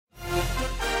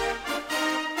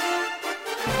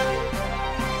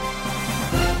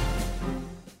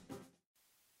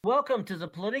Welcome to the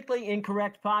Politically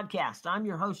Incorrect Podcast. I'm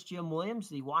your host, Jim Williams,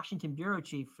 the Washington Bureau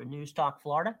Chief for News Talk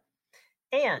Florida.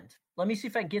 And let me see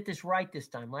if I can get this right this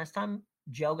time. Last time,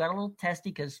 Joe got a little testy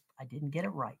because I didn't get it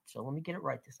right. So let me get it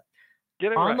right this time.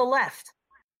 Get it right. On the left,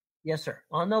 yes, sir.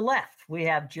 On the left, we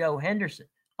have Joe Henderson.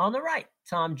 On the right,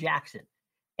 Tom Jackson.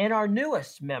 And our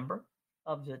newest member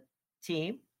of the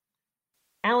team,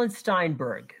 Alan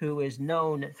Steinberg, who is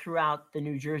known throughout the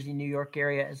New Jersey, New York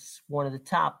area as one of the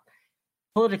top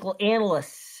political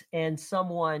analysts and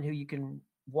someone who you can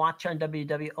watch on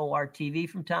WWOR TV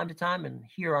from time to time and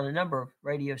hear on a number of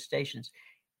radio stations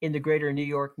in the greater New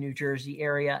York, New Jersey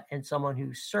area, and someone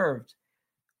who served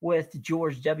with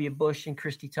George W. Bush and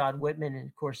Christy Todd Whitman. And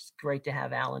of course, it's great to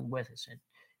have Alan with us.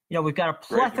 And, we've got a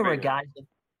plethora, guys.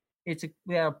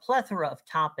 We have a plethora of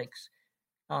topics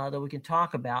that we can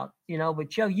talk about, but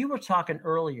Joe, you were talking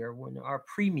earlier when our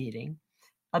pre-meeting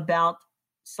about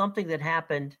something that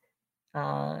happened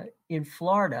in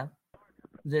Florida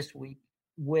this week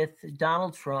with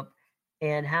Donald Trump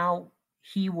and how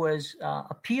he was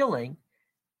appealing,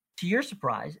 to your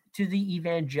surprise, to the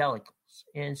evangelicals.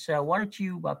 And so why don't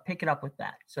you pick it up with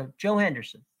that? So Joe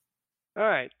Henderson. All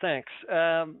right, thanks.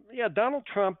 Donald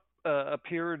Trump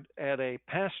appeared at a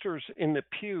Pastors in the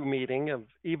Pew meeting of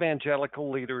evangelical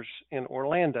leaders in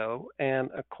Orlando, and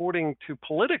according to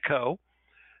Politico,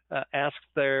 asked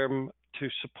them to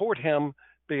support him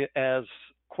as,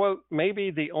 quote, maybe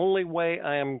the only way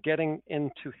I am getting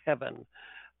into heaven.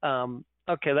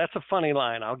 Okay, that's a funny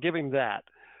line. I'll give him that.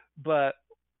 But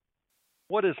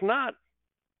what is not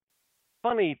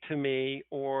funny to me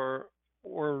or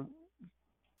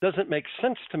doesn't make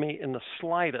sense to me in the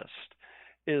slightest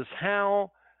is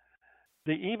how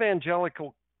the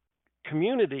evangelical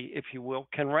community, if you will,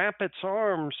 can wrap its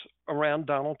arms around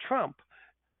Donald Trump.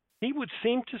 He would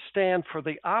seem to stand for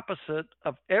the opposite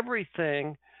of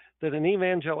everything that an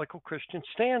evangelical Christian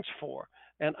stands for.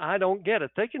 And I don't get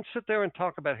it. They can sit there and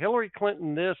talk about Hillary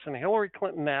Clinton this and Hillary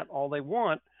Clinton that all they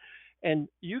want. And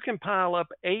you can pile up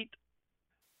 8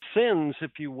 sins,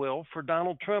 if you will, for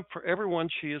Donald Trump for everyone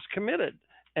she has committed.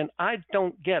 And I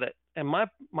don't get it. And my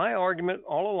argument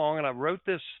all along, and I wrote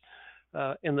this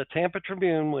in the Tampa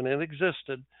Tribune when it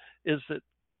existed, is that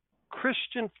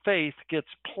Christian faith gets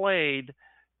played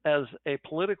as a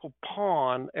political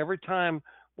pawn every time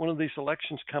one of these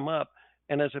elections come up.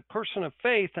 And as a person of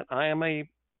faith, and I am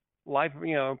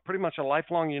pretty much a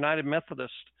lifelong United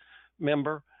Methodist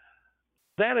member,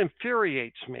 that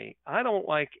infuriates me. I don't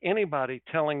like anybody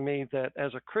telling me that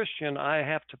as a Christian, I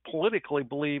have to politically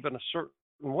believe in a certain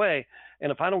way.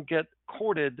 And if I don't get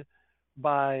courted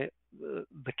by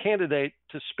the candidate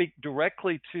to speak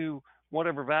directly to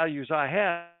whatever values I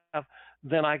have,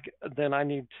 then I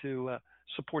need to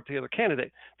support the other candidate.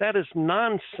 That is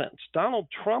nonsense. Donald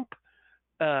Trump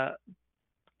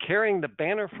carrying the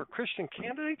banner for Christian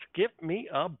candidates? Give me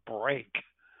a break.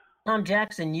 Tom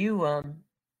Jackson, you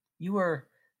were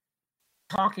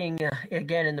talking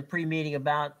again in the pre-meeting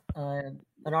about an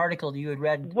article that you had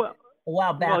read a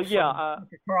while back. Well, yeah,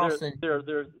 Mr. Carlson, there's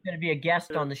going to be a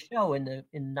guest on the show in the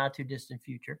not too distant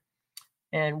future.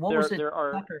 And what was it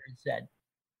Tucker had said?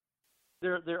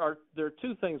 There are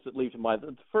 2 things that leap to mind.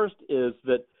 The first is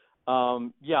that,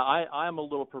 I'm a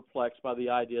little perplexed by the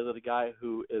idea that a guy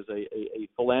who is a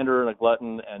philanderer and a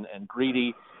glutton and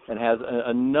greedy and has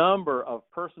a number of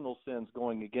personal sins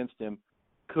going against him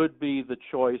could be the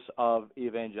choice of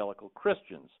evangelical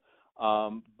Christians.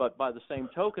 But by the same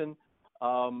token,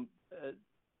 I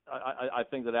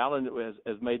think that Alan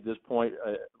has made this point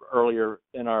earlier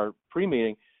in our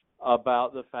pre-meeting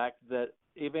about the fact that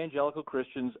evangelical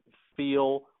Christians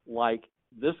feel like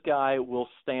this guy will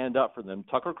stand up for them.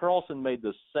 Tucker Carlson made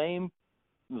the same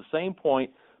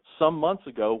point some months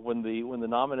ago when the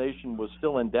nomination was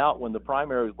still in doubt, when the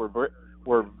primaries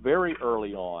were very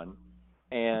early on,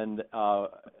 and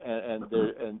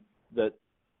that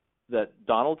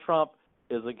Donald Trump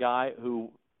is a guy who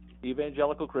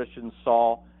evangelical Christians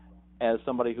saw as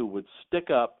somebody who would stick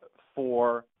up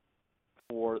for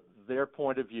their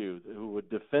point of view, who would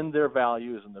defend their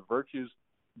values and the virtues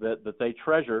that they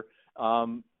treasure,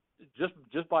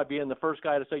 just by being the first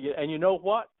guy to say, and you know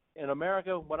what? In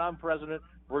America, when I'm president,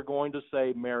 we're going to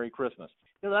say Merry Christmas.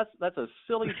 That's a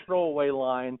silly throwaway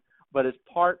line, but it's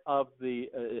part of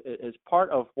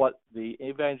what the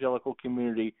evangelical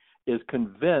community is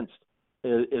convinced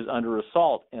is under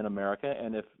assault in America.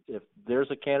 And if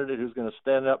there's a candidate who's going to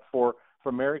stand up for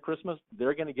Merry Christmas,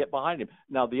 they're going to get behind him.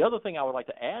 Now, the other thing I would like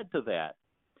to add to that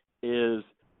is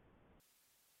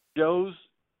Joe's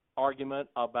argument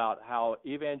about how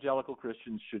evangelical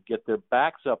Christians should get their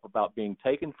backs up about being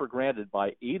taken for granted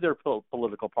by either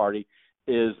political party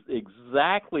is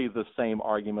exactly the same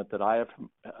argument that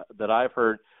I've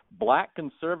heard black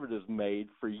conservatives made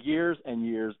for years and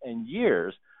years and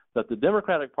years, that the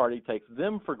Democratic Party takes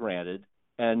them for granted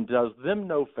and does them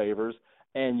no favors,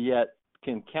 and yet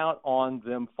can count on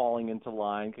them falling into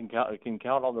line, can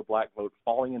count on the black vote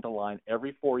falling into line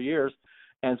every 4 years.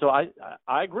 And so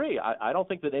I agree. I don't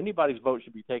think that anybody's vote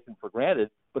should be taken for granted.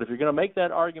 But if you're going to make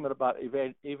that argument about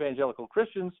evangelical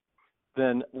Christians,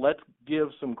 then let's give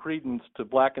some credence to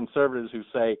black conservatives who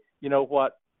say, you know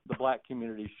what, the black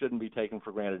community shouldn't be taken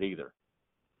for granted either.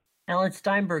 Alan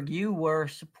Steinberg, you were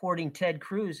supporting Ted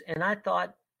Cruz, and I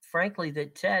thought, frankly,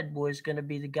 that Ted was going to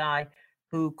be the guy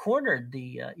who cornered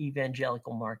the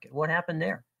evangelical market. What happened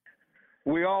there?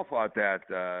 We all thought that,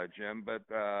 Jim, but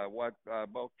what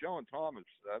both Joe and Tom have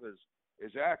said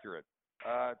is accurate.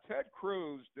 Ted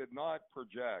Cruz did not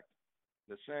project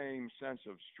the same sense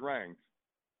of strength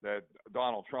that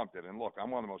Donald Trump did. And look, I'm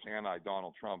one of the most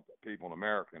anti-Donald Trump people in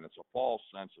America, and it's a false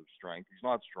sense of strength. He's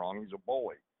not strong. He's a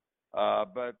bully.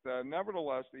 But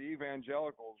nevertheless, the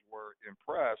evangelicals were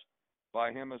impressed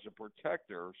by him as a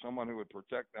protector, someone who would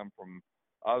protect them from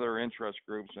other interest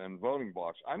groups and voting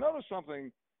blocks. I noticed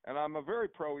something, and I'm a very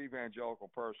pro-evangelical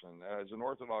person. As an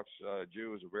Orthodox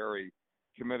Jew, as a very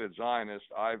committed Zionist,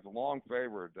 I've long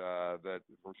favored that,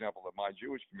 for example, that my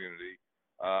Jewish community,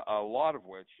 a lot of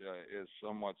which is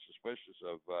somewhat suspicious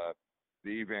of the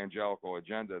evangelical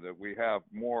agenda, that we have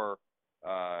more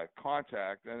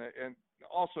contact and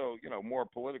also, more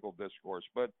political discourse.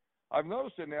 But I've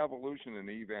noticed an evolution in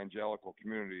the evangelical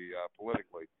community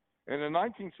politically. In the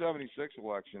 1976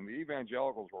 election, the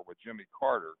evangelicals were with Jimmy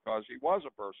Carter because he was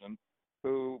a person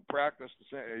who practiced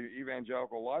the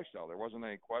evangelical lifestyle. There wasn't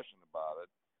any question about it.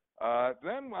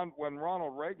 Then when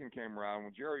Ronald Reagan came around,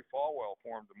 when Jerry Falwell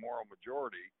formed the moral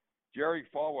majority, Jerry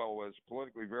Falwell was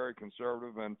politically very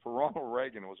conservative, and for Ronald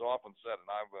Reagan, it was often said,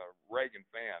 and I'm a Reagan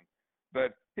fan,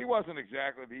 but he wasn't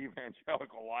exactly the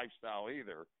evangelical lifestyle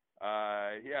either.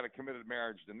 He had a committed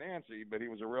marriage to Nancy, but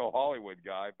he was a real Hollywood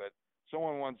guy. But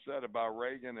someone once said about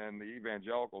Reagan and the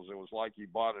evangelicals, it was like he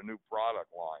bought a new product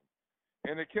line.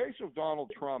 In the case of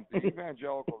Donald Trump, the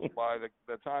evangelicals, by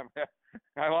the time that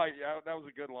was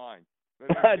a good line.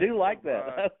 I do like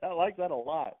that. I like that a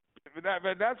lot. But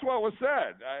that's what was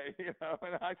said.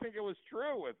 And I think it was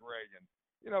true with Reagan.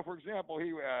 For example,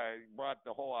 he brought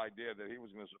the whole idea that he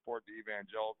was going to support the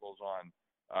evangelicals on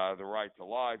the right to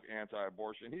life,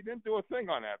 anti-abortion. He didn't do a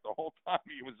thing on that the whole time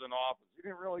he was in office. He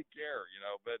didn't really care,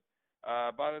 But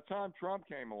by the time Trump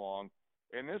came along,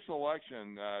 in this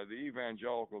election, the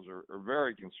evangelicals are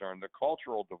very concerned. The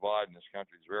cultural divide in this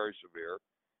country is very severe.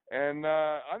 And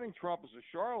I think Trump is a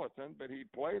charlatan, but he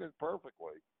played it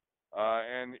perfectly.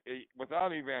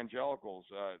 Without evangelicals,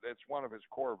 that's one of his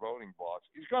core voting blocks.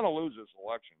 He's going to lose this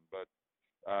election, but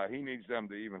he needs them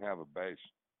to even have a base.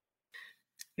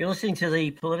 You're listening to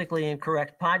the Politically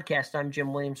Incorrect podcast. I'm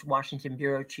Jim Williams, Washington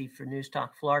Bureau Chief for News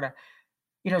Talk Florida.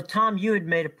 Tom, you had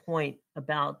made a point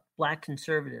about black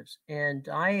conservatives, and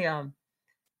I've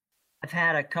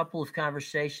had a couple of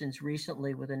conversations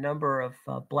recently with a number of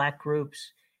black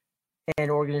groups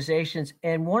and organizations,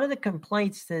 and one of the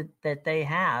complaints that they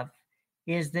have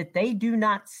is that they do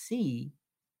not see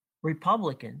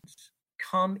Republicans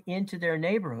come into their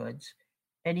neighborhoods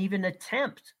and even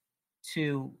attempt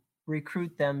to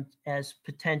recruit them as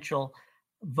potential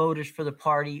voters for the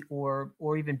party or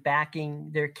even backing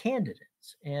their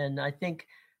candidates. And I think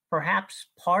perhaps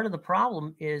part of the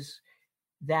problem is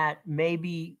that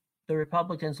maybe the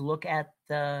Republicans look at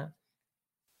the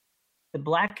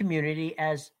black community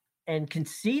and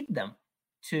concede them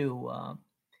to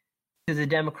the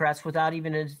Democrats without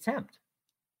even an attempt.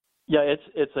 Yeah,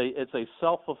 it's a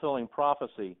self-fulfilling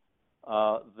prophecy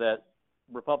that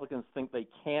Republicans think they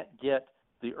can't get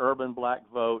the urban black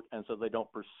vote, and so they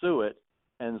don't pursue it,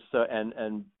 and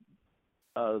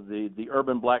the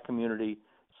urban black community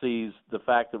sees the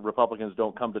fact that Republicans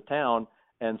don't come to town,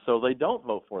 and so they don't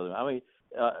vote for them. I mean,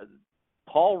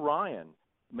 Paul Ryan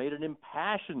made an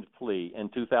impassioned plea in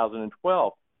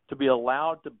 2012 to be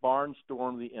allowed to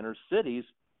barnstorm the inner cities,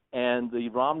 and the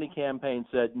Romney campaign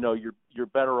said, no, you're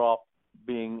better off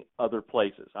being other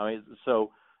places. I mean,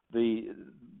 so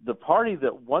the party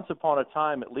that once upon a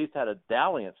time at least had a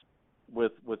dalliance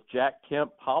with Jack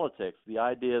Kemp politics, the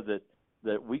idea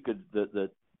that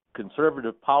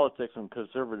conservative politics and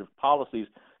conservative policies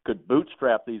could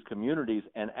bootstrap these communities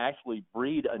and actually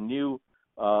breed a new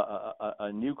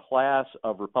class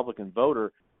of Republican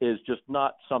voter, is just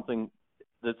not something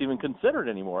that's even considered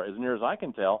anymore, as near as I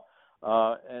can tell.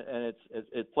 And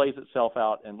it plays itself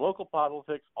out in local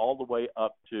politics all the way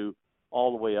up to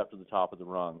the top of the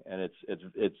rung, and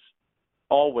it's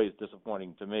always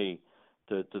disappointing to me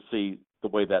to see the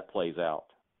way that plays out.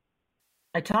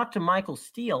 I talked to Michael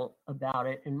Steele about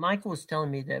it, and Michael was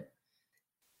telling me that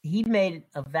he made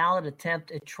a valid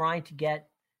attempt at trying to get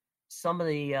some of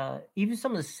the even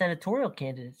some of the senatorial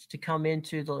candidates to come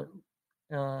into the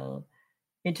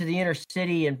inner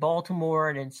city in Baltimore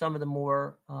and in some of the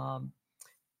more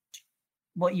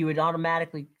what you would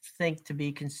automatically think to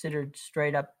be considered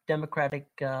straight up Democratic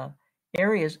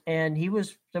areas, and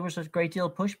there was a great deal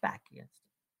of pushback against it.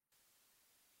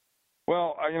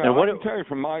 Well, I can tell you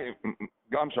from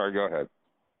I'm sorry, go ahead.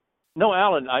 No,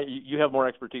 Alan, you have more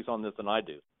expertise on this than I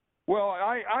do. Well,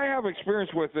 I have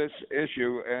experience with this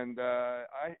issue, and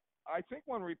I think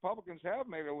when Republicans have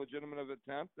made a legitimate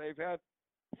attempt, they've had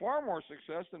far more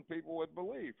success than people would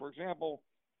believe. For example,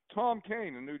 Tom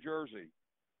Kean in New Jersey,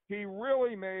 he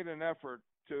really made an effort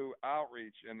to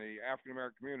outreach in the African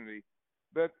American community.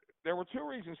 But there were two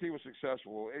reasons he was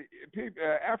successful.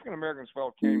 African Americans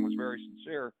felt Kean was very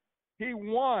sincere. He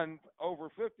won over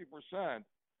 50%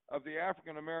 of the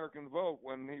African American vote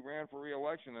when he ran for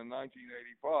re-election in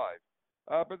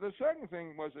 1985. But the second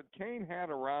thing was that Kean had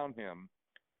around him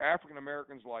African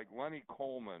Americans like Lenny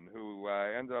Coleman, who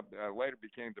ended up later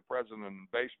became the president in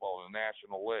baseball in the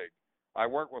National League. I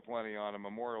worked with Lenny on a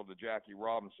memorial to Jackie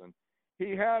Robinson.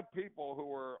 He had people who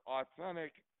were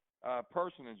authentic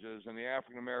personages in the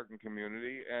African American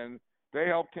community, and they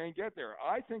helped Kean get there.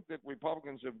 I think that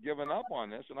Republicans have given up on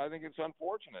this, and I think it's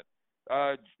unfortunate.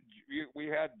 We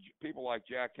had people like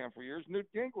Jack Kemp for years. Newt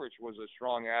Gingrich was a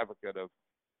strong advocate of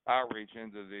outreach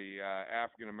into the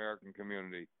African American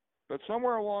community. But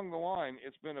somewhere along the line,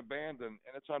 it's been abandoned,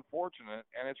 and it's unfortunate,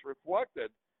 and it's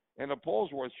reflected in the polls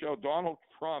where it showed Donald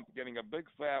Trump getting a big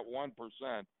fat 1%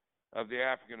 of the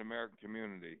African American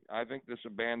community. I think this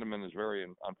abandonment is very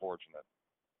unfortunate.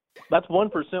 That's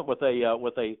 1% with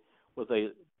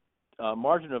a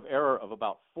margin of error of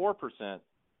about 4%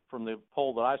 from the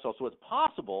poll that I saw. So it's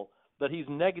possible that he's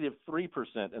negative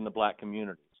 3% in the black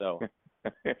community. So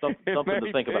something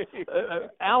to think about.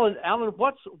 Alan,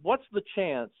 what's the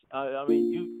chance? I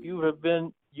mean, you have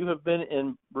been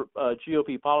in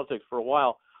GOP politics for a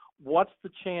while. What's the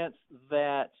chance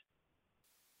that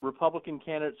Republican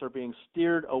candidates are being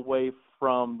steered away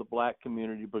from the black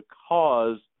community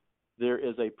because there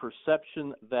is a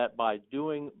perception that by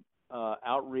doing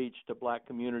outreach to black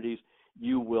communities,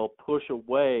 you will push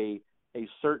away a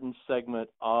certain segment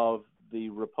of the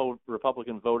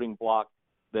Republican voting bloc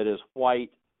that is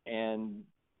white and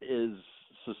is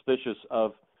suspicious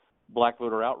of black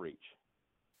voter outreach?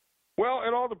 Well,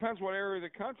 it all depends what area of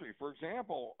the country. For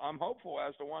example, I'm hopeful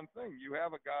as to one thing. You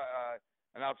have a guy,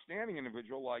 an outstanding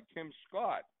individual like Tim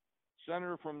Scott,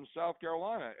 senator from South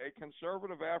Carolina, a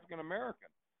conservative African American,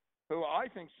 who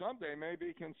I think someday may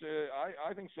be considered.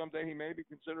 I think someday he may be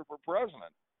considered for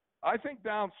president. I think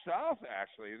down south,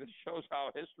 actually, this shows how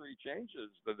history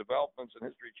changes. The developments in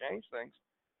history change things.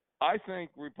 I think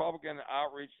Republican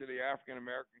outreach to the African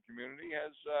American community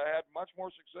has had much more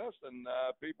success than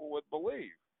people would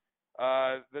believe.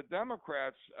 The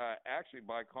Democrats, actually,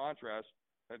 by contrast,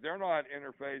 they're not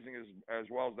interfacing as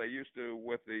well as they used to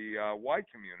with the white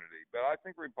community. But I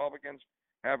think Republicans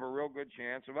have a real good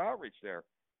chance of outreach there.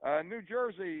 New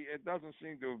Jersey, it doesn't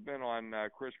seem to have been on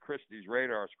Chris Christie's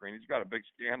radar screen. He's got a big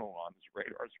scandal on his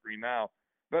radar screen now.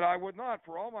 But I would not,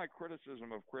 for all my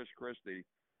criticism of Chris Christie,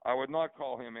 I would not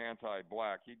call him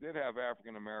anti-black. He did have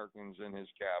African Americans in his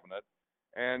cabinet,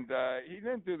 and he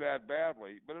didn't do that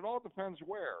badly. But it all depends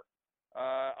where.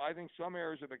 I think some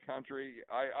areas of the country,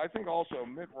 I think also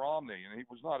Mitt Romney, and he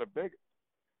was not a bigot,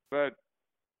 but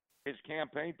his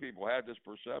campaign people had this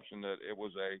perception that it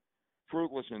was a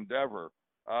fruitless endeavor.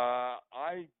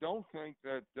 I don't think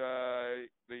that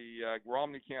the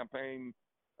Romney campaign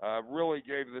really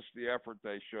gave this the effort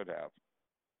they should have.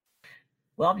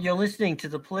 Well, you're listening to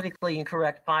the Politically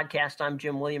Incorrect podcast. I'm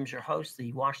Jim Williams, your host,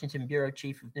 the Washington Bureau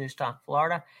Chief of News Talk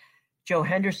Florida. Joe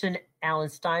Henderson, Alan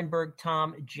Steinberg,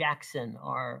 Tom Jackson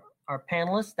are our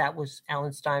panelists. That was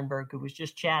Alan Steinberg, who was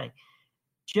just chatting.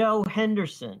 Joe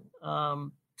Henderson,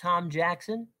 Tom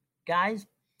Jackson, guys,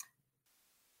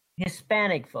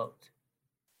 Hispanic vote.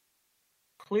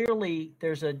 Clearly,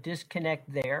 there's a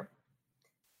disconnect there.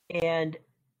 And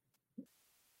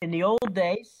in the old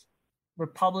days,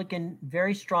 Republican,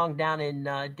 very strong down in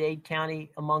Dade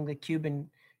County among the Cuban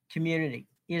community.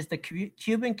 Is the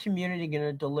Cuban community going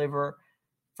to deliver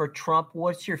for Trump?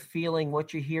 What's your feeling,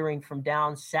 what you're hearing from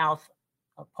down south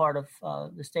part of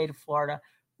the state of Florida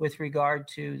with regard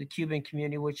to the Cuban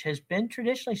community, which has been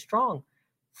traditionally strong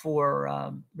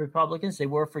for Republicans? They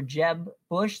were for Jeb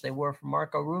Bush. They were for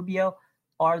Marco Rubio.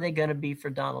 Are they going to be for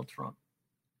Donald Trump?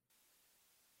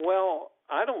 Well,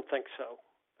 I don't think so,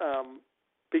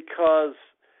 because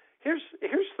here's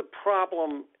the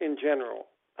problem in general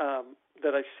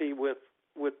that I see with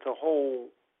the whole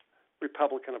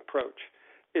Republican approach,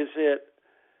 is it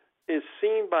is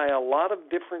seen by a lot of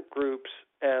different groups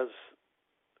as,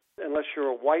 unless you're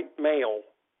a white male,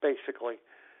 basically,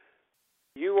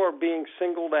 you are being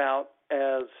singled out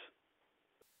as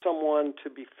someone to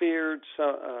be feared,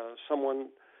 someone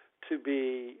to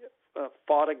be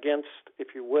fought against,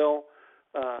 if you will,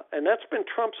 and that's been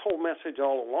Trump's whole message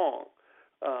all along.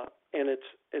 And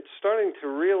it's starting to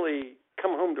really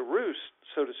come home to roost,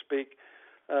 so to speak,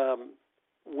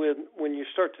 when you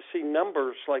start to see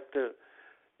numbers like the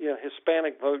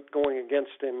Hispanic vote going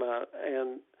against him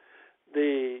and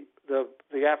the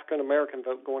African American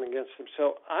vote going against him.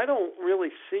 So I don't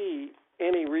really see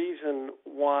any reason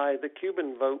why the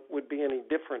Cuban vote would be any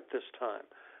different this time.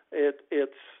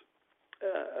 It's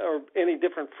or any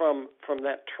different from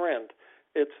that trend.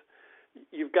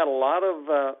 You've got a lot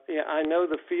of I know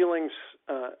the feelings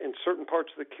in certain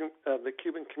parts of the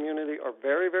Cuban community are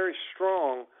very, very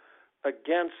strong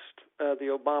against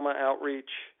the Obama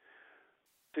outreach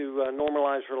to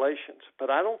normalize relations, but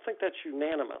I don't think that's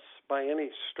unanimous by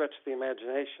any stretch of the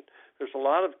imagination. There's a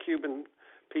lot of Cuban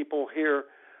people here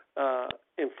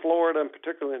in Florida, and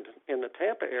particularly in the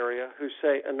Tampa area, who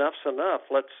say enough's enough.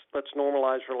 Let's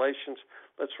normalize relations.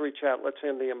 Let's reach out. Let's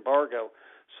end the embargo.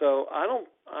 So I don't,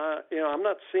 I'm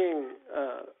not seeing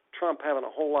Trump having a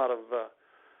whole lot of,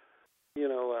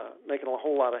 making a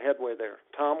whole lot of headway there.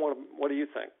 Tom, what do you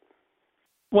think?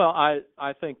 Well,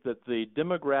 I think that the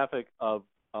demographic of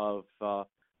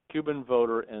Cuban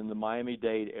voter in the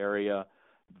Miami-Dade area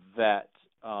that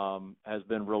has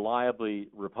been reliably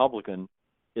Republican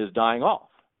is dying off.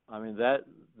 I mean, that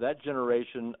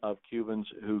generation of Cubans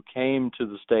who came to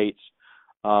the States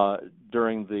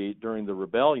during the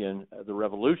rebellion, the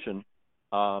revolution,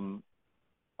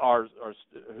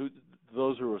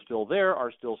 those who are still there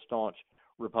are still staunch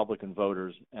Republican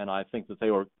voters, and I think that they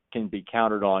can be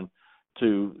counted on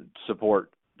to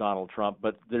support Donald Trump,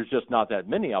 but there's just not that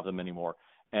many of them anymore.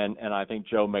 And I think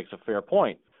Joe makes a fair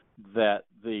point that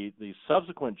the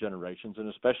subsequent generations, and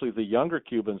especially the younger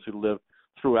Cubans who live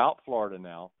throughout Florida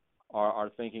now, are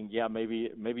thinking, yeah, maybe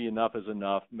enough is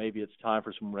enough. Maybe it's time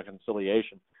for some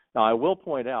reconciliation. Now, I will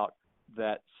point out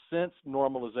that since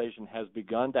normalization has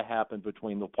begun to happen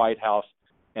between the White House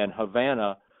and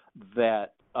Havana,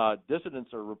 that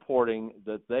dissidents are reporting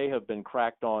that they have been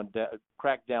cracked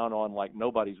down on like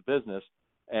nobody's business,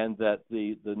 and that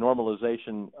the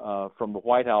normalization from the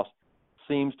White House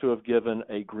seems to have given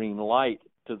a green light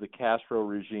to the Castro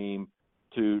regime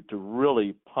to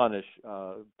really punish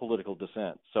political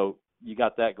dissent. So you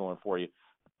got that going for you.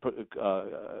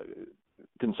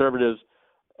 Conservatives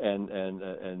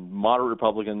and moderate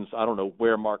Republicans, I don't know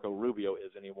where Marco Rubio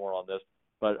is anymore on this,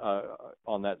 but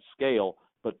on that scale.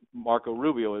 But Marco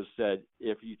Rubio has said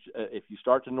if you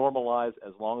start to normalize,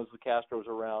 as long as the Castro's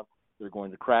around, they're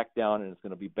going to crack down, and it's going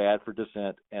to be bad for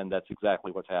dissent, and that's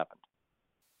exactly what's happened.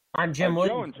 I'm Jim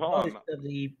Williams, host of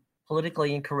the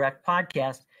Politically Incorrect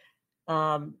podcast,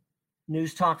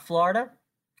 News Talk Florida,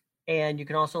 and you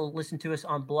can also listen to us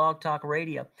on Blog Talk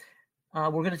Radio. We're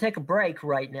going to take a break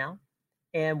right now,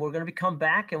 and we're going to come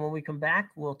back, and when we come back,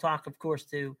 we'll talk, of course,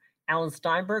 to Alan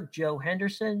Steinberg, Joe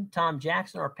Henderson, Tom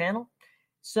Jackson, our panel.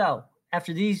 So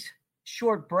after these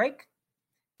short break,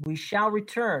 we shall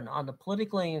return on the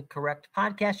Politically Incorrect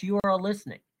podcast. You are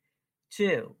listening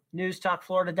to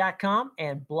newstalkflorida.com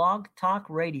and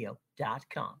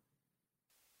blogtalkradio.com.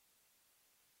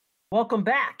 Welcome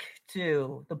back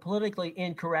to the Politically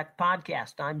Incorrect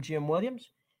podcast. I'm Jim Williams,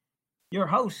 your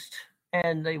host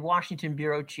and the Washington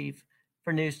bureau chief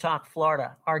for News Talk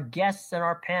Florida. Our guests and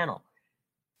our panel,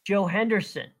 Joe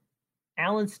Henderson,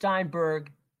 Alan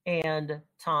Steinberg, and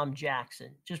Tom Jackson.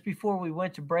 Just before we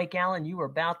went to break, Alan, you were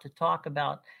about to talk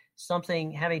about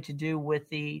something having to do with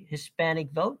the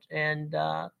Hispanic vote, and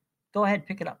go ahead,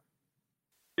 pick it up.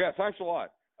 Yeah, thanks a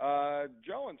lot.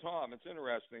 Joe and Tom, it's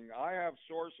interesting. I have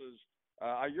sources.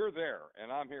 You're there,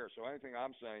 and I'm here, so anything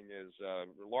I'm saying is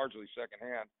largely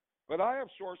secondhand. But I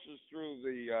have sources through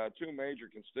the two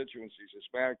major constituencies,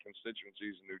 Hispanic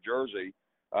constituencies in New Jersey,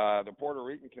 the Puerto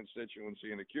Rican constituency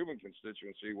and the Cuban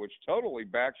constituency, which totally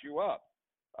backs you up.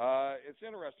 It's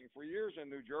interesting. For years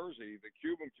in New Jersey, the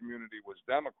Cuban community was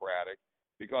Democratic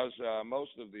because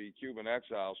most of the Cuban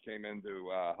exiles came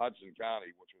into Hudson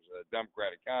County, which was a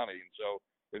Democratic county. And so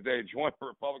if they had joined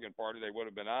the Republican Party, they would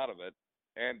have been out of it.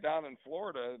 And down in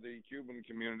Florida, the Cuban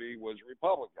community was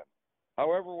Republican.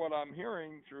 However, what I'm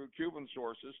hearing through Cuban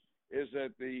sources is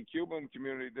that the Cuban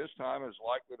community this time is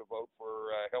likely to vote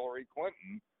for Hillary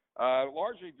Clinton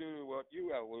largely due to what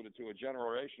you alluded to, a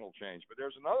generational change. But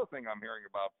there's another thing I'm hearing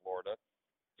about Florida.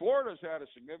 Florida's had a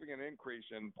significant increase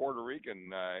in Puerto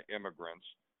Rican immigrants.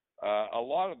 A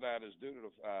lot of that is due to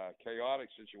the chaotic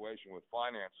situation with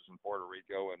finances in Puerto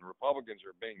Rico, and Republicans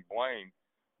are being blamed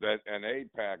that an aid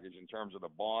package in terms of the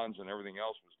bonds and everything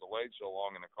else was delayed so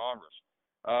long in the Congress.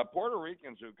 Puerto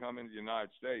Ricans who come into the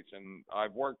United States, and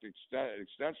I've worked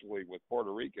extensively with Puerto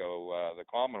Rico, the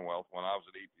Commonwealth, when I was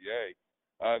at EPA,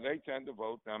 they tend to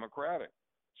vote Democratic.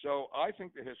 So I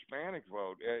think the Hispanic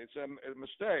vote, it's a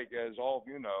mistake, as all of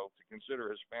you know, to consider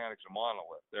Hispanics a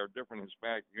monolith. There are different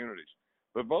Hispanic communities.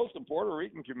 But both the Puerto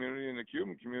Rican community and the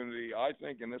Cuban community, I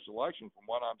think in this election, from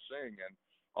what I'm seeing, and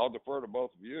I'll defer to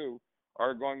both of you,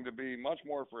 are going to be much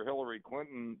more for Hillary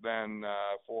Clinton than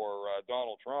for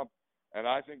Donald Trump. And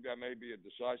I think that may be a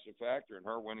decisive factor in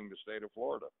her winning the state of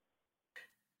Florida.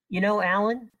 You know,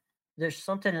 Alan, there's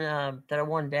something that I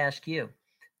wanted to ask you.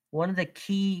 One of the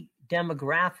key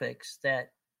demographics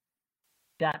that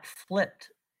got flipped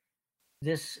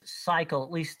this cycle,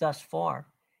 at least thus far,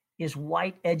 is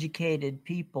white educated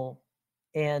people.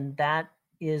 And that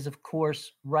is, of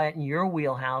course, right in your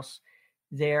wheelhouse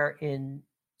there in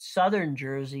southern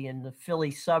Jersey in the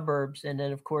Philly suburbs. And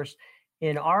then, of course,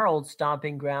 in our old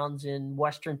stomping grounds in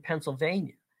western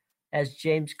Pennsylvania. As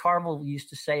James Carville used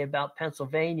to say about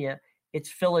Pennsylvania, it's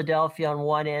Philadelphia on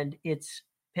one end, it's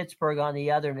Pittsburgh on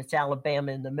the other, and it's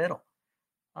Alabama in the middle.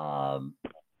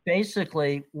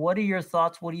 Basically, what are your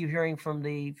thoughts? What are you hearing from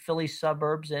the Philly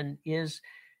suburbs? And is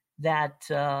that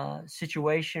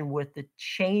situation with the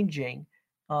changing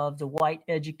of the white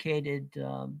educated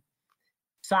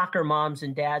soccer moms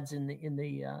and dads in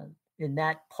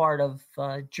that part of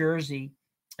Jersey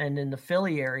and in the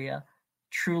Philly area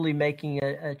truly making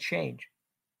a change?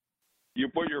 You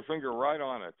put your finger right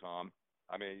on it, Tom.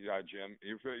 I mean, Jim,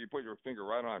 you put your finger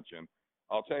right on it, Jim.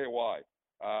 I'll tell you why.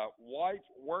 White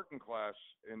working class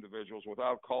individuals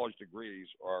without college degrees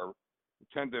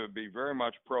tend to be very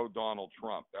much pro Donald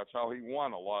Trump. That's how he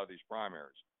won a lot of these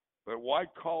primaries. But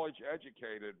white college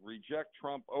educated reject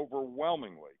Trump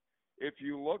overwhelmingly. If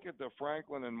you look at the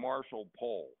Franklin and Marshall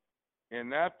poll, in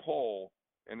that poll,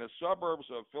 in the suburbs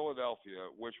of Philadelphia,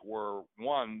 which were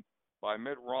won by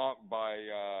Barack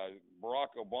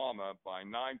Obama by 9%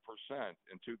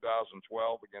 in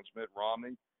 2012 against Mitt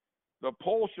Romney, the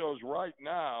poll shows right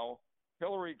now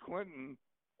Hillary Clinton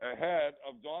ahead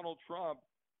of Donald Trump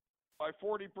by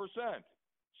 40%,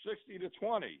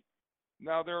 60-20.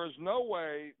 Now, there is no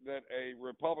way that a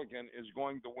Republican is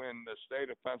going to win the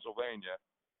state of Pennsylvania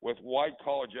with white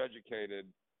college-educated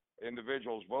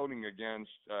individuals voting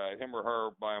against him or her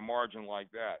by a margin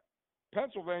like that.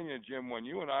 Pennsylvania, Jim, when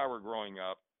you and I were growing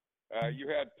up, you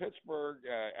had Pittsburgh,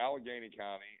 Allegheny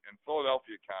County, and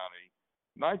Philadelphia County.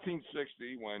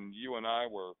 1960, when you and I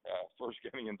were first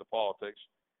getting into politics,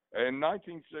 in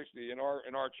 1960, in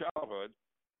our childhood,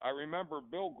 I remember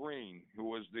Bill Green, who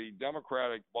was the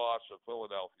Democratic boss of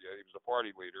Philadelphia. He was the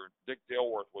party leader. Dick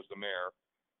Dilworth was the mayor.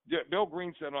 Bill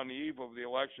Green said on the eve of the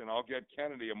election, I'll get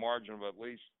Kennedy a margin of at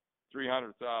least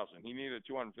 300,000. He needed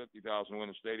 250,000 to win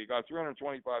the state. He got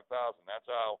 325,000. That's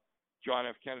how John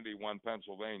F. Kennedy won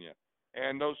Pennsylvania.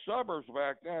 And those suburbs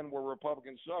back then were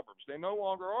Republican suburbs. They no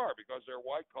longer are because they're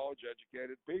white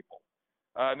college-educated people.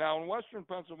 Now, in western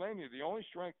Pennsylvania, the only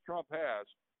strength Trump has,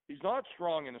 he's not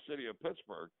strong in the city of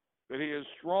Pittsburgh, but he is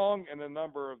strong in a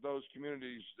number of those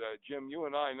communities. Jim, you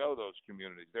and I know those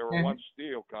communities. They were once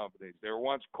steel companies. They were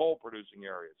once coal-producing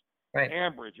areas. Right.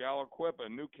 Ambridge, Aliquippa,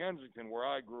 New Kensington, where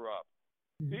I grew up.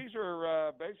 These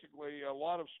are basically a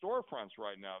lot of storefronts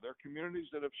right now. They're communities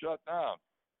that have shut down.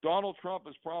 Donald Trump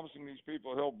is promising these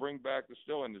people he'll bring back the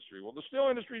steel industry. Well, the steel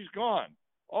industry's gone.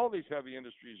 All these heavy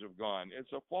industries have gone.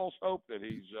 It's a false hope that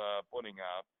he's putting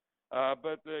out.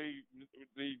 But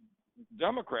the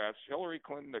Democrats, Hillary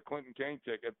Clinton, the Clinton-Kane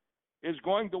ticket, is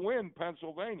going to win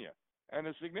Pennsylvania. And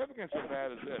the significance of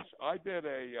that is this. I did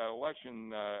a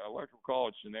electoral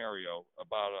college scenario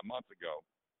about a month ago.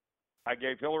 I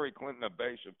gave Hillary Clinton a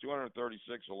base of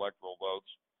 236 electoral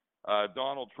votes,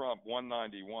 Donald Trump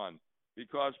 191,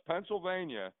 because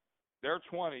Pennsylvania, their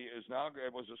 20 is now,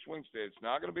 it was a swing state. It's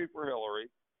now going to be for Hillary.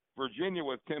 Virginia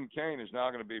with Tim Kaine is now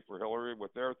going to be for Hillary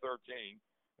with their 13.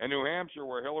 And New Hampshire,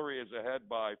 where Hillary is ahead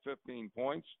by 15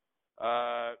 points,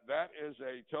 that is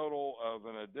a total of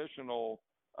an additional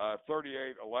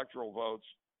 38 electoral votes,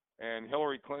 and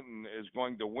Hillary Clinton is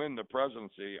going to win the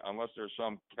presidency unless there's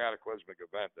some cataclysmic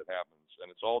event that happens. And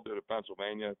it's all due to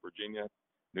Pennsylvania, Virginia,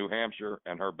 New Hampshire,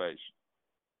 and her base.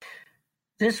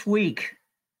 This week,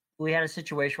 we had a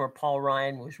situation where Paul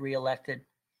Ryan was reelected.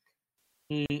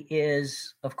 He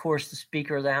is, of course, the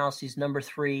Speaker of the House. He's number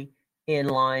 3 in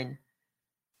line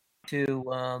to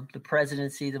the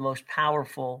presidency, the most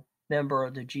powerful member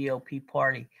of the GOP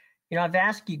party. You know, I've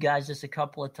asked you guys this a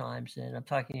couple of times, and I'm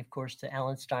talking, of course, to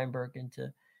Alan Steinberg and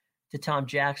to Tom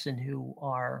Jackson, who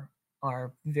are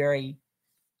very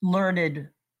learned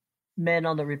men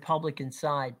on the Republican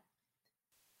side.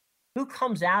 Who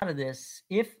comes out of this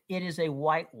if it is a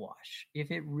whitewash, if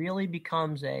it really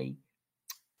becomes a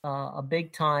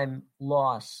big time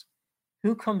loss?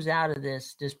 Who comes out of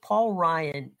this? Does Paul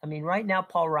Ryan? I mean, right now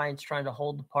Paul Ryan's trying to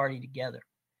hold the party together.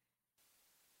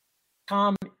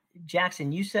 Tom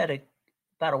Jackson, you said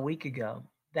about a week ago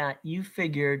that you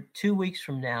figured 2 weeks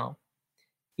from now,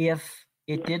 if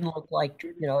it didn't look like,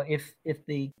 you know, if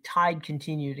the tide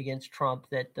continued against Trump,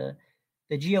 that the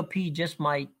GOP just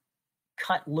might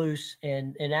cut loose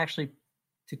and actually,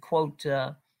 to quote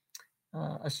a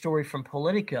story from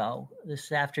Politico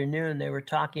this afternoon, they were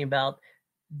talking about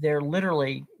they're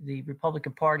literally, the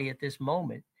Republican Party at this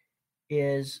moment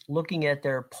is looking at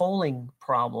their polling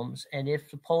problems, and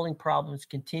if the polling problems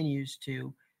continues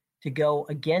to go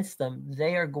against them,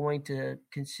 they are going to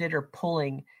consider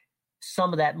pulling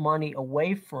some of that money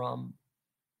away from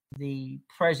the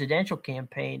presidential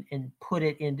campaign and put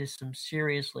it into some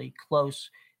seriously close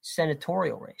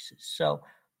senatorial races. So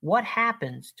what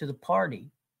happens to the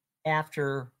party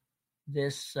after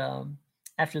this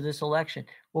election?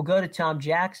 We'll go to Tom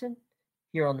Jackson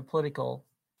here on the Politically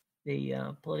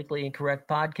Incorrect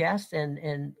podcast,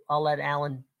 and I'll let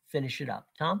Alan finish it up.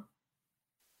 Tom?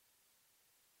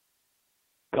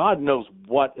 God knows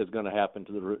what is going to happen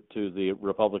to the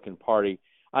Republican Party.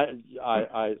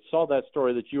 I saw that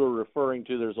story that you were referring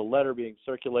to. There's a letter being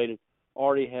circulated,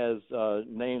 already has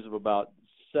names of about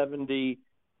 70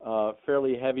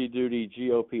 fairly heavy-duty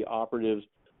GOP operatives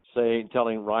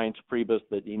telling Reince Priebus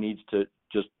that he needs to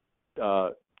just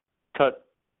cut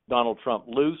Donald Trump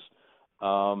loose,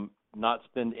 not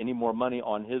spend any more money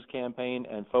on his campaign,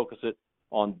 and focus it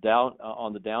on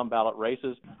the down ballot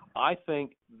races. I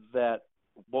think that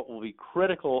what will be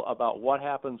critical about what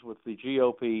happens with the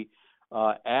GOP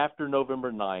after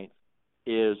November 9th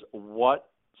is what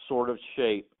sort of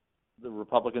shape the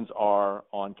Republicans are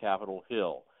on Capitol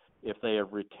Hill. If they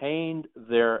have retained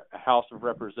their House of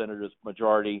Representatives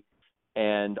majority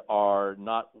and are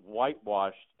not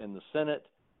whitewashed in the Senate,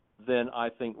 then I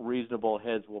think reasonable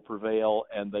heads will prevail,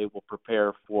 and they will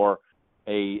prepare for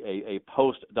a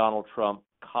post-Donald Trump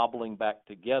cobbling back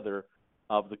together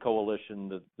of the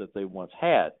coalition that they once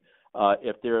had.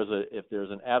 If there's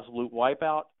an absolute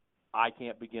wipeout, I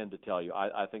can't begin to tell you.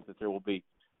 I think that there will be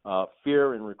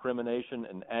fear and recrimination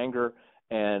and anger,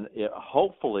 and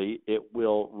hopefully it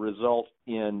will result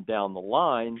in, down the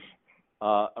line,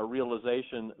 a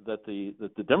realization that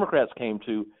the Democrats came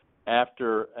to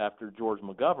after George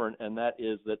McGovern, and that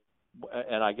is that,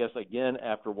 and I guess again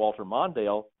after Walter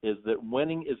Mondale, is that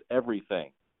winning is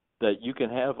everything. That you can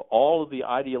have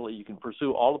you can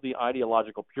pursue all of the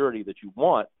ideological purity that you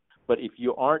want, but if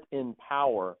you aren't in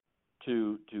power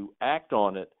to act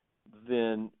on it,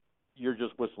 then you're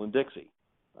just whistling Dixie.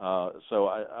 So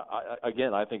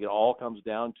I think it all comes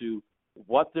down to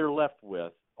what they're left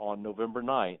with on November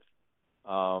 9th,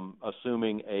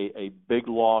 assuming a big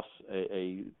loss,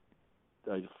 a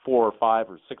 4 or 5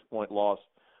 or 6 point loss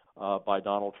by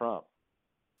Donald Trump.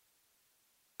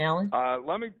 Alan?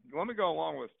 Let me go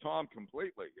along with Tom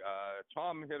completely.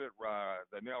 Tom hit it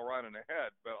the nail right on the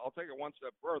head, but I'll take it one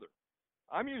step further.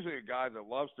 I'm usually a guy that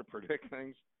loves to predict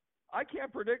things. I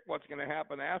can't predict what's going to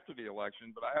happen after the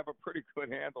election, but I have a pretty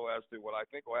good handle as to what I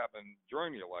think will happen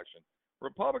during the election.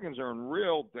 Republicans are in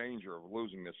real danger of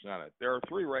losing the Senate. There are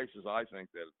 3 races I think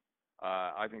that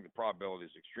I think the probability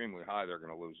is extremely high they're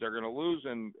going to lose. They're going to lose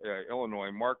in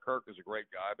Illinois. Mark Kirk is a great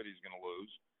guy, but he's going to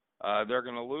lose. They're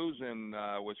going to lose in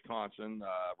Wisconsin.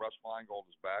 Russ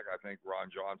Feingold is back. I think Ron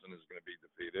Johnson is going to be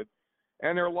defeated.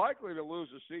 And they're likely to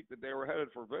lose a seat that they were headed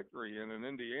for victory in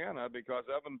Indiana because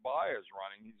Evan Bayh is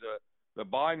running. The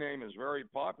Bayh name is very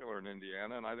popular in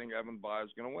Indiana, and I think Evan Bayh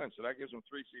is going to win. So that gives them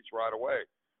 3 seats right away.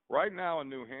 Right now in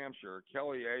New Hampshire,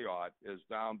 Kelly Ayotte is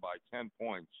down by 10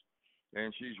 points, and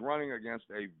she's running against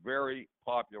a very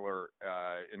popular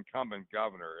incumbent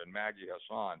governor in Maggie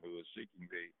Hassan, who is seeking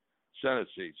the Senate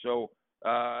seat. So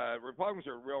Republicans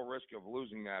are at real risk of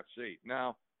losing that seat.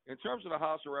 Now, in terms of the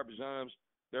House of Representatives,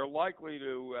 they're likely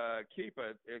to keep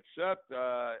it, except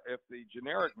if the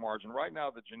generic margin. Right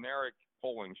now, the generic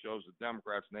polling shows that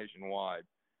Democrats nationwide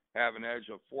have an edge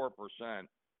of 4%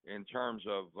 in terms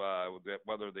of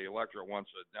whether the electorate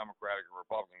wants a Democratic or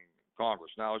Republican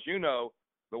Congress. Now, as you know,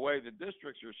 the way the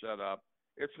districts are set up,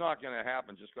 it's not going to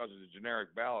happen just because it's a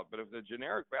generic ballot. But if the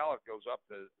generic ballot goes up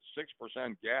to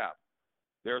 6% gap,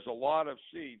 there's a lot of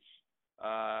seats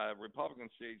Republican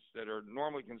seats that are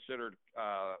normally considered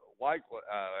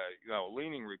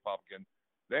leaning Republican,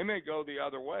 they may go the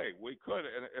other way. We could,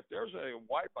 and if there's a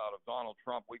wipeout of Donald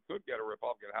Trump, we could get a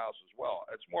Republican House as well.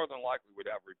 It's more than likely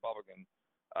we'd have Republican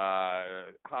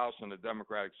House and a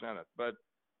Democratic Senate. But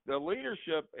the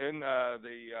leadership in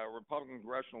the Republican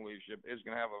congressional leadership is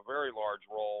going to have a very large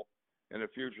role in the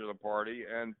future of the party.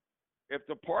 And if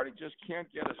the party just can't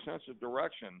get a sense of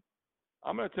direction,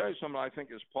 I'm going to tell you something I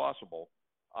think is possible.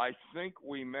 I think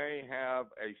we may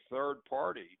have a third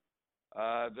party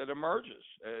that emerges.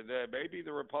 That maybe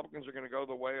the Republicans are going to go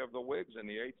the way of the Whigs in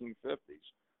the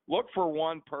 1850s. Look for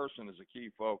one person as a key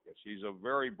focus. He's a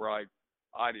very bright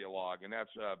ideologue, and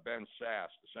that's Ben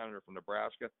Sasse, the senator from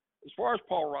Nebraska. As far as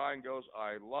Paul Ryan goes,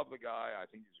 I love the guy. I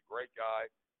think he's a great guy.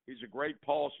 He's a great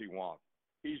policy wonk.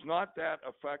 He's not that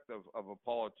effective of a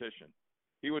politician.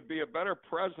 He would be a better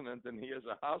president than he is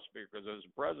a House Speaker, because as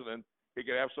a president, he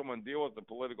could have someone deal with the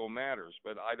political matters.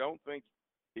 But I don't think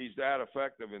he's that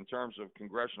effective in terms of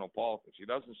congressional politics. He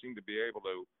doesn't seem to be able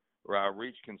to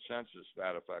reach consensus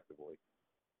that effectively.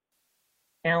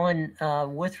 Alan,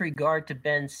 with regard to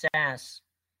Ben Sasse,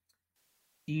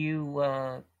 do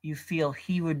you feel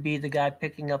he would be the guy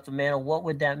picking up the mantle? What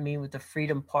would that mean with the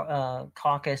Freedom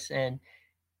Caucus and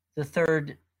the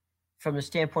third, from the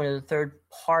standpoint of the third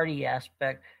party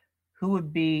aspect? Who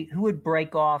would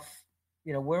break off?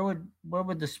 Where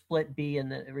would the split be in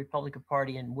the Republican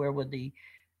Party, and where would the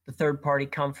third party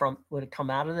come from? Would it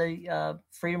come out of the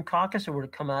Freedom Caucus, or would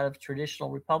it come out of traditional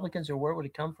Republicans, or where would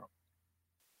it come from?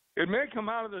 It may come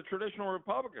out of the traditional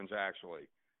Republicans, actually.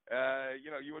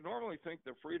 You would normally think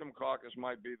the Freedom Caucus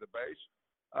might be the base,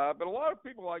 but a lot of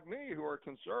people like me who are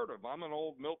conservative, I'm an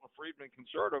old Milton Friedman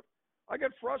conservative, I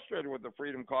get frustrated with the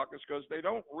Freedom Caucus because they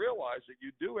don't realize that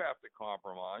you do have to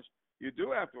compromise, you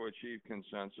do have to achieve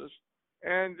consensus,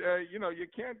 and you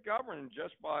can't govern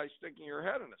just by sticking your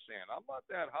head in the sand. I'm not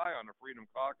that high on the Freedom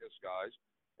Caucus, guys,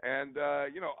 and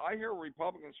I hear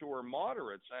Republicans who are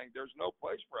moderate saying there's no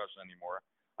place for us anymore.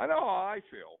 I know how I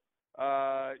feel.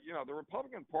 The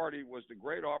Republican Party was the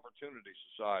great opportunity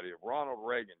society of Ronald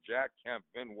Reagan, Jack Kemp,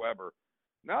 Vin Weber.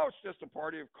 Now it's just a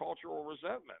party of cultural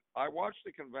resentment. I watched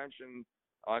the convention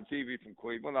on TV from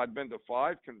Cleveland. I'd been to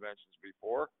 5 conventions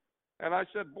before, and I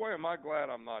said, boy, am I glad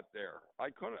I'm not there. I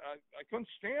couldn't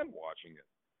stand watching it.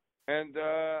 And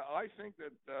I think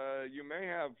that you may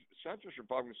have centrist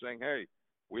Republicans saying, hey,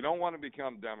 we don't want to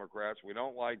become Democrats. We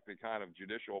don't like the kind of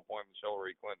judicial appointments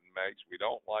Hillary Clinton makes. We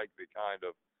don't like the kind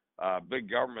of big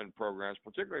government programs,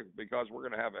 particularly because we're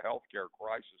going to have a health care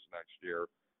crisis next year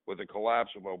with the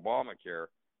collapse of Obamacare.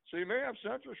 So you may have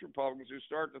centrist Republicans who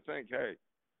start to think, hey,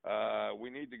 we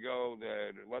need to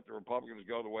let the Republicans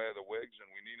go the way of the Whigs, and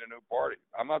we need a new party.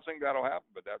 I'm not saying that'll happen,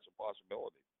 but that's a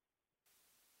possibility.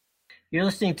 You're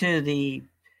listening to the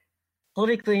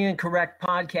Politically Incorrect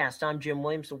podcast. I'm Jim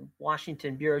Williams, the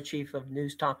Washington Bureau Chief of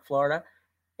News Talk Florida.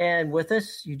 And with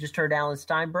us, you just heard Alan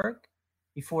Steinberg.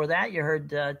 Before that, you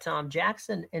heard Tom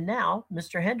Jackson. And now,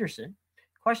 Mr. Henderson,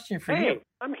 question for you. Hey,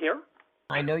 I'm here.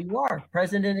 I know you are.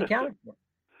 President accounted for.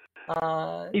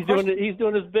 He's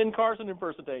doing his Ben Carson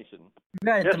impersonation.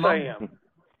 Right, yes, I am.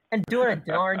 And doing a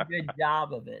darn good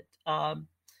job of it.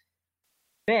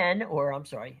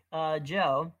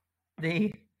 Joe,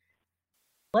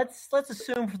 let's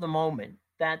assume for the moment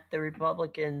that the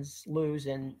Republicans lose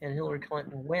and Hillary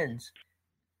Clinton wins.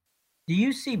 Do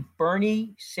you see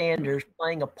Bernie Sanders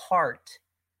playing a part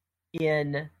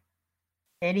in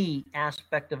any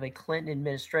aspect of a Clinton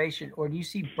administration, or do you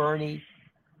see Bernie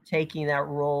taking that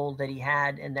role that he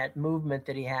had and that movement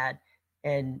that he had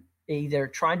and either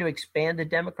trying to expand the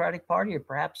Democratic Party, or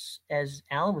perhaps, as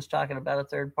Alan was talking about, a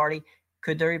third party?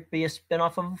 Could there be a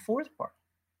spinoff of a fourth party?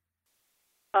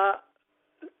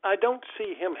 I don't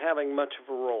see him having much of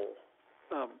a role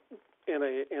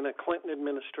in a Clinton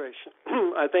administration.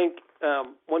 I think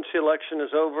once the election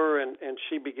is over and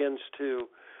she begins to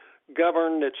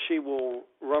govern, that she will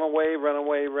run away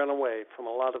from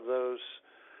a lot of those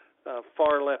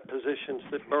far left positions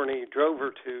that Bernie drove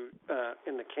her to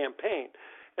in the campaign.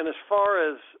 And as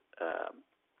far as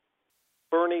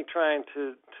Bernie trying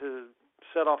to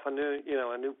set off a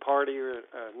new party or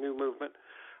a new movement,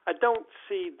 I don't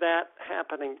see that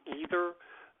happening either.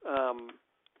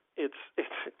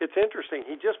 It's interesting.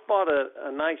 He just bought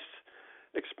a nice,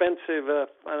 expensive,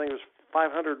 I think it was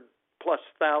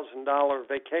 $500,000+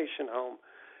 vacation home,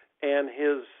 and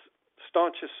his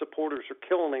staunchest supporters are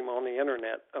killing him on the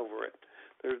internet over it.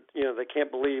 They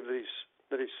can't believe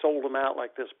that he sold them out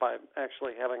like this by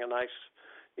actually having a nice,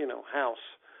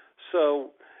 house.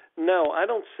 So no, I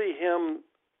don't see him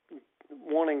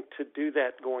wanting to do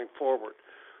that going forward.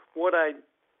 What I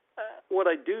what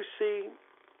I do see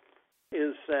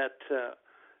is that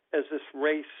as this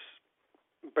race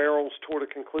barrels toward a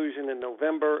conclusion in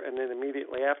November and then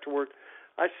immediately afterward,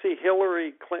 I see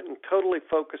Hillary Clinton totally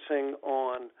focusing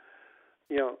on,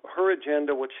 her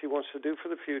agenda, what she wants to do for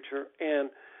the future. And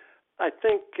I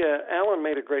think Alan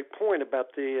made a great point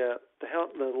about the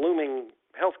looming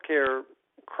healthcare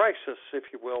crisis,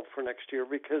 if you will, for next year,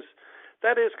 because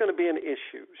that is going to be an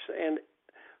issue. And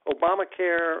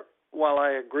Obamacare, while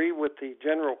I agree with the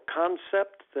general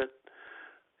concept that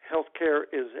healthcare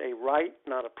is a right,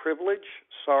 not a privilege,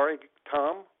 sorry,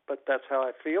 Tom, but that's how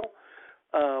I feel.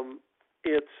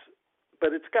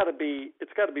 It's got to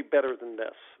be better than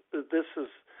this. This is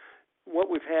what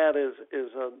we've had is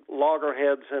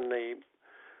loggerheads in the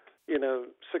 6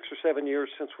 or 7 years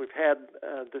since we've had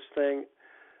this thing.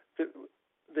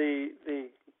 The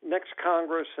next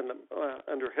Congress and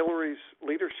under Hillary's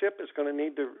leadership is going to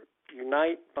need to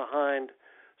unite behind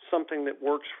something that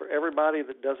works for everybody,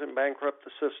 that doesn't bankrupt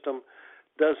the system,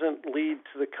 doesn't lead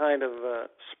to the kind of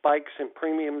spikes in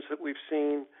premiums that we've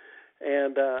seen,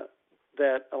 and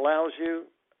that allows you,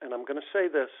 and I'm going to say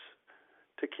this,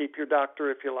 to keep your doctor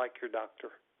if you like your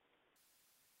doctor.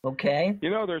 Okay.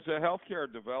 There's a healthcare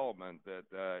development that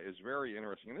is very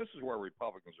interesting, and this is where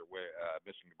Republicans are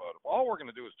missing the boat. If all we're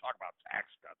going to do is talk about tax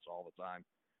cuts all the time,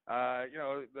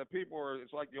 the people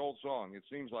it's like the old song. It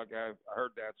seems like I've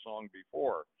heard that song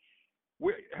before.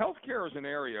 Healthcare is an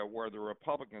area where the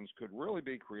Republicans could really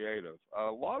be creative.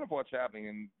 A lot of what's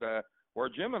happening where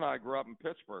Jim and I grew up in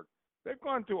Pittsburgh, they've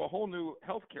gone to a whole new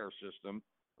healthcare system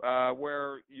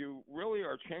where you really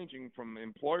are changing from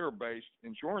employer-based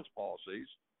insurance policies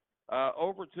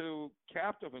over to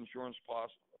captive insurance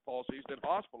policies that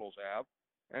hospitals have,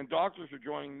 and doctors are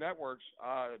joining networks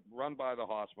run by the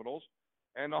hospitals,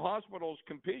 and the hospitals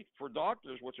compete for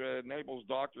doctors, which enables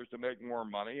doctors to make more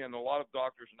money, and a lot of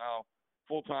doctors now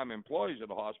full-time employees at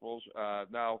the hospitals.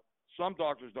 Now, some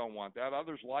doctors don't want that.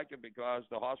 Others like it because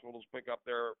the hospitals pick up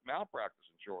their malpractice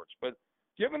insurance. But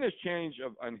given this change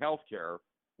in healthcare,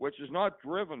 which is not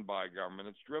driven by government,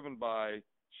 it's driven by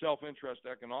self-interest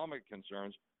economic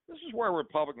concerns, this is where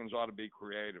Republicans ought to be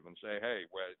creative and say, hey,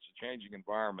 well, it's a changing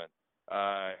environment.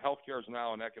 Healthcare is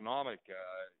now an economic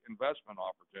investment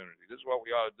opportunity. This is what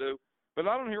we ought to do. But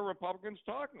I don't hear Republicans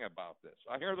talking about this.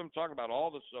 I hear them talking about all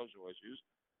the social issues.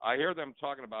 I hear them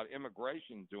talking about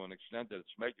immigration to an extent that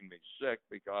it's making me sick,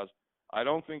 because I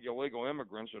don't think illegal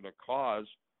immigrants are the cause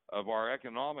of our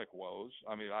economic woes.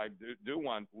 I mean, I do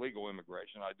want legal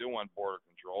immigration. I do want border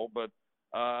control. But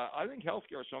I think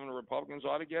healthcare is something the Republicans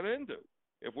ought to get into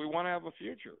if we want to have a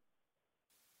future.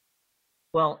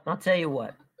 Well, I'll tell you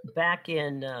what. Back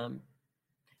in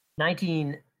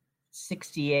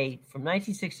 1968, from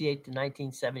 1968 to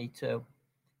 1972,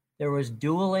 there was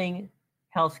dueling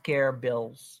healthcare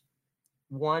bills,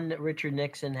 one that Richard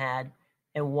Nixon had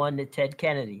and one that Ted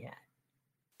Kennedy had.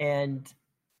 And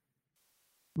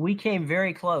we came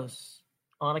very close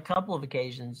on a couple of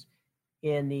occasions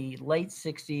in the late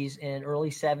 60s and early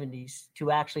 70s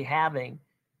to actually having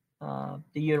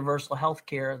the universal health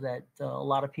care that a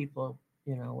lot of people,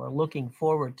 are looking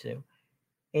forward to.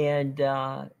 And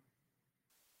on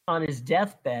his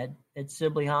deathbed at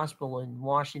Sibley Hospital in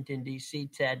Washington, D.C.,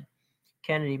 Ted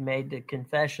Kennedy made the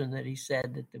confession that he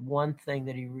said that the one thing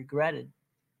that he regretted,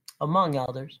 among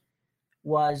others,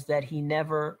 was that he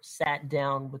never sat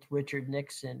down with Richard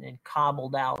Nixon and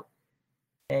cobbled out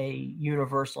a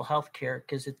universal health care,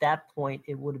 because at that point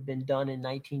it would have been done in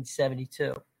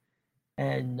 1972.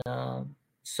 And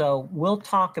so we'll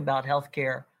talk about health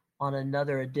care on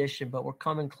another edition, but we're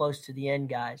coming close to the end,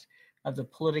 guys, of the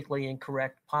Politically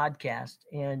Incorrect podcast.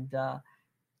 And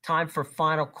time for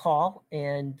final call.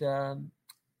 And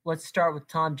let's start with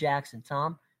Tom Jackson.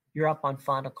 Tom, you're up on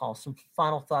final call. Some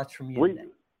final thoughts from you today.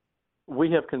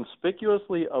 We have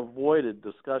conspicuously avoided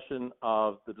discussion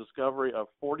of the discovery of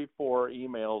 44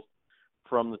 emails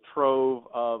from the trove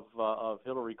of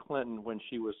Hillary Clinton when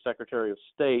she was Secretary of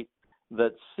State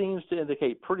that seems to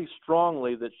indicate pretty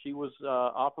strongly that she was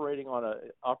operating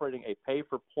a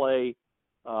pay-for-play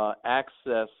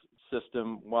access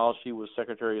system while she was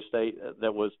Secretary of State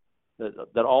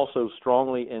that also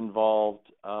strongly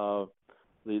involved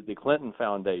the Clinton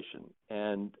Foundation.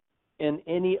 And in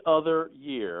any other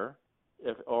year,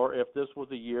 if this was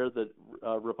a year that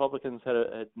Republicans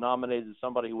had nominated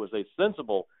somebody who was a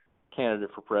sensible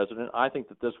candidate for president, I think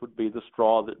that this would be the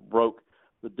straw that broke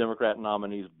the Democrat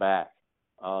nominee's back.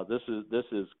 This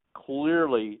is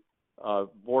clearly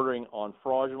bordering on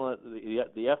fraudulent.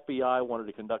 The FBI wanted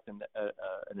to conduct an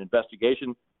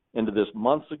investigation into this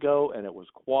months ago, and it was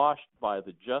quashed by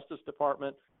the Justice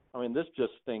Department. I mean, this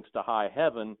just stinks to high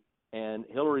heaven, and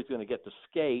Hillary's going to get to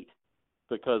skate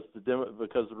because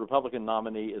the Republican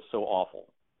nominee is so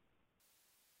awful.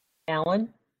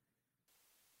 Alan?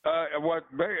 What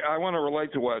I want to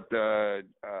relate to what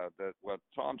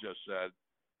Tom just said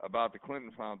about the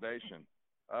Clinton Foundation.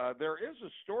 There is a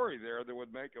story there that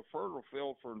would make a fertile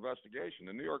field for investigation.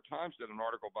 The New York Times did an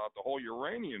article about the whole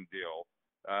uranium deal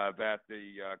that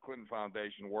the Clinton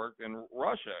Foundation worked in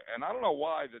Russia, and I don't know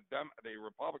why the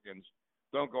Republicans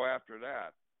don't go after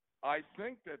that. I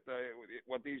think that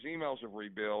what these emails have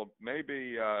revealed may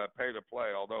be pay to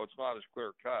play, although it's not as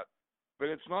clear cut. But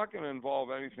it's not going to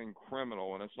involve anything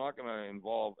criminal, and it's not going to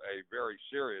involve a very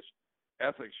serious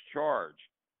ethics charge.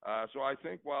 So I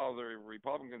think while the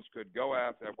Republicans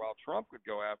while Trump could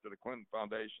go after the Clinton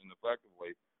Foundation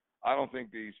effectively, I don't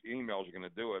think these emails are going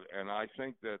to do it. And I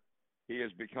think that he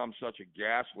has become such a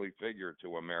ghastly figure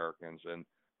to Americans. And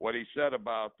what he said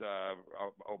about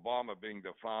Obama being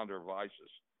the founder of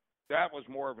ISIS, that was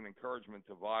more of an encouragement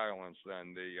to violence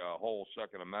than the whole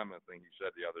Second Amendment thing he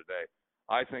said the other day.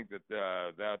 I think that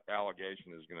that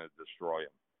allegation is going to destroy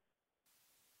him.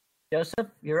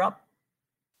 Joseph, you're up.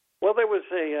 Well, there was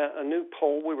a new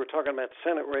poll. We were talking about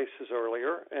Senate races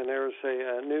earlier, and there's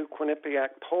a new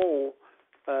Quinnipiac poll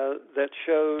that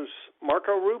shows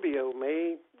Marco Rubio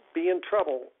may be in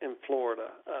trouble in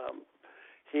Florida.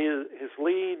 His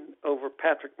lead over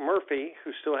Patrick Murphy,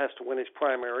 who still has to win his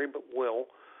primary but will,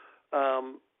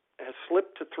 has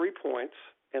slipped to 3 points,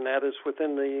 and that is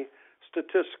within the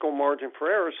statistical margin for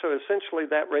error. So essentially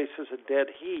that race is a dead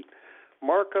heat.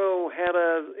 Marco had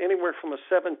anywhere from a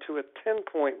 7 to a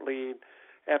 10-point lead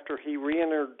after he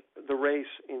re-entered the race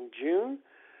in June,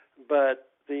 but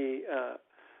the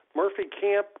Murphy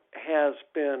camp has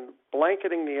been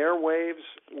blanketing the airwaves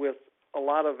with a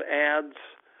lot of ads,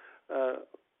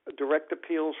 direct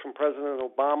appeals from President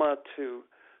Obama to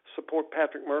support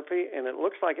Patrick Murphy, and it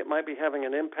looks like it might be having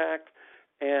an impact.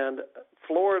 And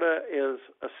Florida is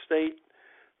a state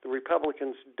the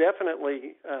Republicans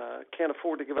definitely can't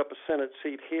afford to give up a Senate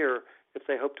seat here if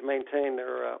they hope to maintain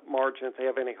their margin, if they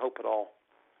have any hope at all.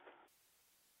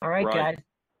 All right, guys.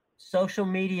 Social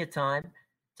media time.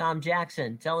 Tom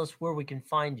Jackson, tell us where we can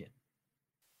find you.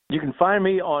 You can find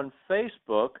me on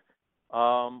Facebook.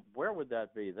 Where would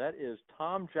that be? That is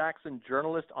Tom Jackson,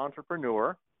 journalist,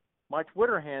 entrepreneur. My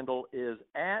Twitter handle is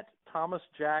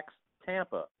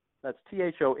 @ThomasJaxTampa. That's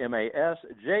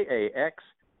ThomasJax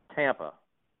Tampa.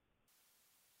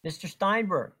 Mr.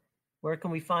 Steinberg, where can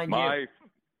we find you?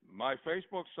 My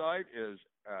Facebook site is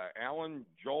Alan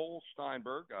Joel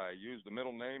Steinberg. I use the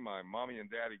middle name my mommy and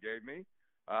daddy gave me.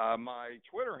 My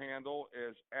Twitter handle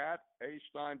is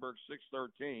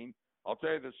 @ASteinberg613. I'll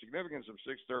tell you the significance of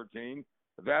 613.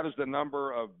 That is the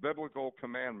number of biblical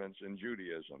commandments in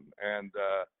Judaism. And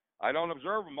I don't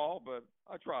observe them all, but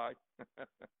I try.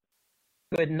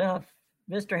 Good enough.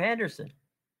 Mr. Henderson.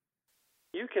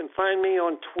 You can find me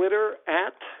on Twitter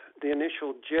the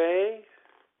initial J,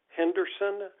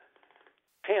 Henderson,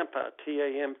 Tampa,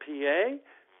 Tampa.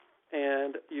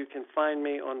 And you can find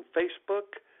me on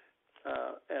Facebook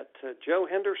at Joe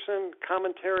Henderson,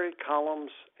 commentary,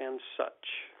 columns, and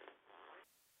such.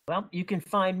 Well, you can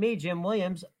find me, Jim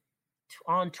Williams,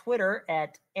 on Twitter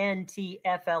at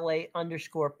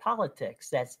 @NTFLA_politics.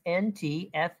 That's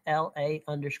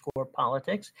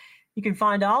NTFLA_politics. You can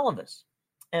find all of us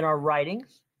and our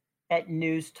writings at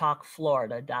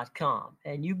newstalkflorida.com.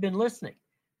 And you've been listening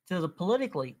to the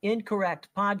Politically Incorrect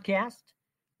Podcast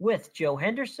with Joe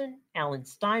Henderson, Alan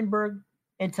Steinberg,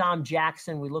 and Tom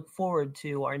Jackson. We look forward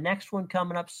to our next one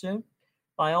coming up soon.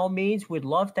 By all means, we'd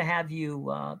love to have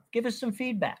you give us some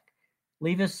feedback.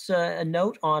 Leave us a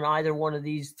note on either one of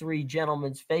these three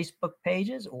gentlemen's Facebook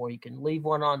pages, or you can leave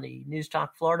one on the News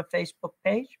Talk Florida Facebook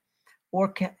page,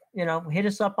 or hit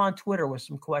us up on Twitter with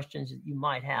some questions that you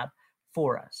might have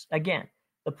for us. Again,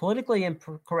 the Politically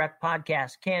Incorrect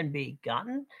Podcast can be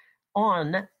gotten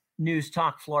on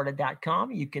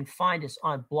newstalkflorida.com. You can find us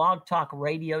on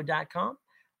blogtalkradio.com.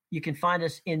 You can find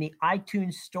us in the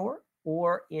iTunes Store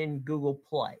or in Google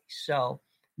Play. So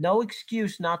no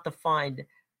excuse not to find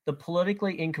the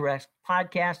Politically Incorrect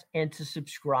Podcast and to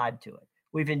subscribe to it.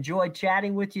 We've enjoyed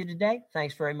chatting with you today.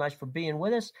 Thanks very much for being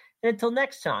with us. And until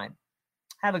next time,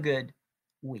 have a good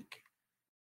week.